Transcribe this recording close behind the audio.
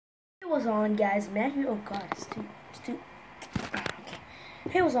what's on, guys? Matt here. Oh god, it's too. Okay.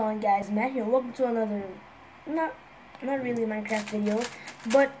 Hey, what's on, guys? Matt here. Welcome to another, not really Minecraft video,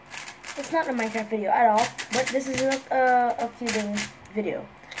 but it's not a Minecraft video at all. But this is a cubing video.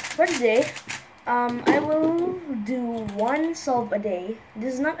 For today, I will do one solve a day.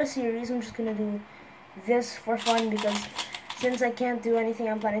 This is not a series. I'm just gonna do this for fun because since I can't do anything,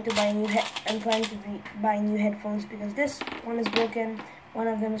 I'm planning to buy buy new headphones because this one is broken. One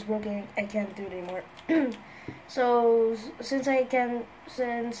of them is broken. I can't do it anymore. So since I don't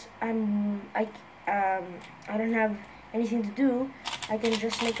have anything to do, I can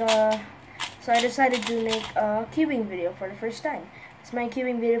just make a. So I decided to make a cubing video for the first time. It's my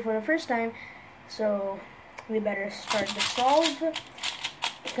cubing video for the first time. So we better start the solve. I'm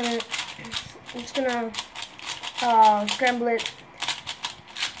just gonna scramble it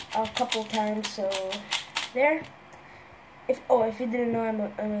a couple times. So there. If you didn't know, I'm a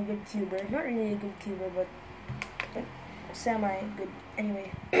good cuber. Not really a good cuber, but semi-good.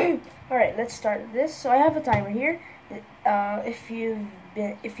 Anyway, all right, let's start this. So I have a timer here. If you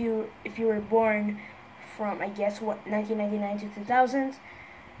were born from, I guess, 1999 to 2000,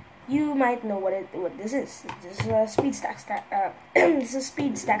 you might know what this is. This is a speed stacks this is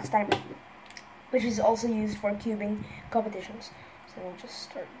speed stacks timer, which is also used for cubing competitions. So I'll just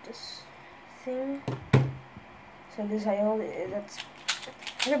start this thing. So this that's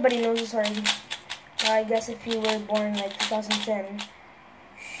everybody knows this already. I guess if you were born like 2010,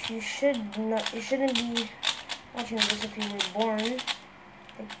 you shouldn't be watching this if you were born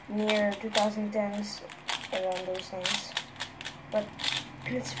like near 2010s, around those things. But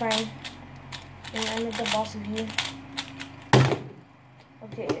it's fine. And I'm not the boss of you.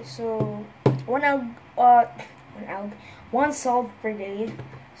 Okay, so one solve per day.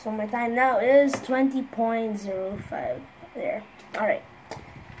 So my time now is 20.05. There. Alright.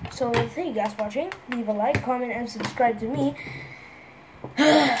 So thank you guys for watching. Leave a like, comment, and subscribe to me.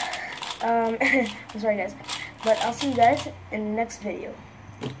 I'm sorry guys. But I'll see you guys in the next video.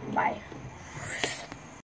 Bye.